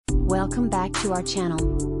Welcome back to our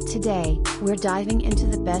channel. Today, we're diving into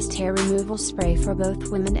the best hair removal spray for both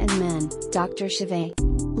women and men, Dr. Chevay.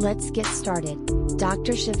 Let's get started.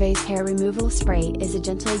 Dr. Chevay's hair removal spray is a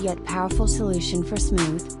gentle yet powerful solution for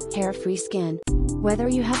smooth, hair-free skin. Whether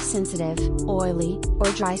you have sensitive, oily, or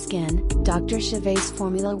dry skin, Dr. Chevay's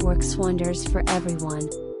formula works wonders for everyone.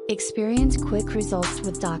 Experience quick results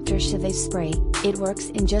with Dr. Chevay's spray. It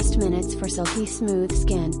works in just minutes for silky smooth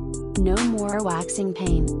skin. No more waxing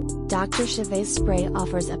pain. Dr. Chevay's spray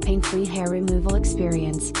offers a pain-free hair removal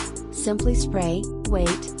experience. Simply spray,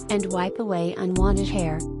 wait, and wipe away unwanted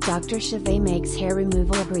hair. Dr. Chevay makes hair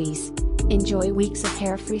removal a breeze. Enjoy weeks of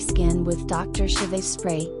hair-free skin with Dr. Chevay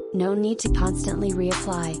spray. No need to constantly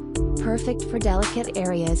reapply. Perfect for delicate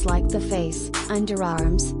areas like the face,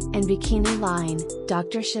 underarms, and bikini line.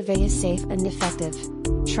 Dr. Chevay is safe and effective.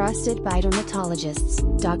 Trusted by dermatologists,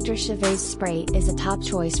 Dr. Chevay's spray is a top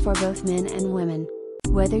choice for both men and women.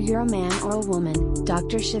 Whether you're a man or a woman,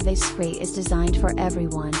 Dr. Chevay's spray is designed for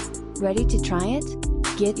everyone. Ready to try it?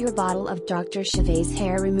 Get your bottle of Dr. Chevay's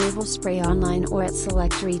hair removal spray online or at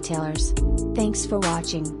select retailers. Thanks for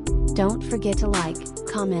watching. Don't forget to like,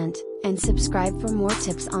 comment, and subscribe for more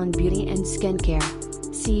tips on beauty and skincare.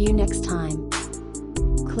 See you next time.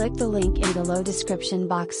 Click the link in the below description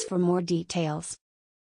box for more details.